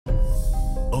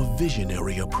a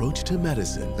visionary approach to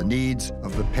medicine. The needs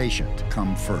of the patient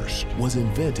come first. Was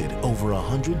invented over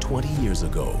 120 years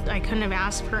ago. I couldn't have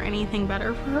asked for anything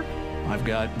better for her. I've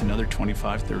got another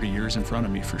 25, 30 years in front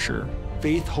of me for sure.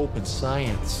 Faith, hope, and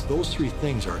science, those three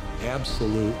things are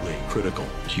absolutely critical.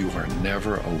 You are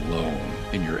never alone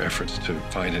in your efforts to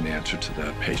find an answer to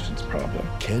that patient's problem.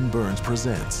 Ken Burns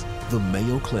presents The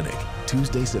Mayo Clinic,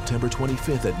 Tuesday, September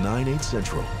 25th at 9/8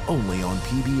 Central, only on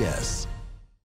PBS.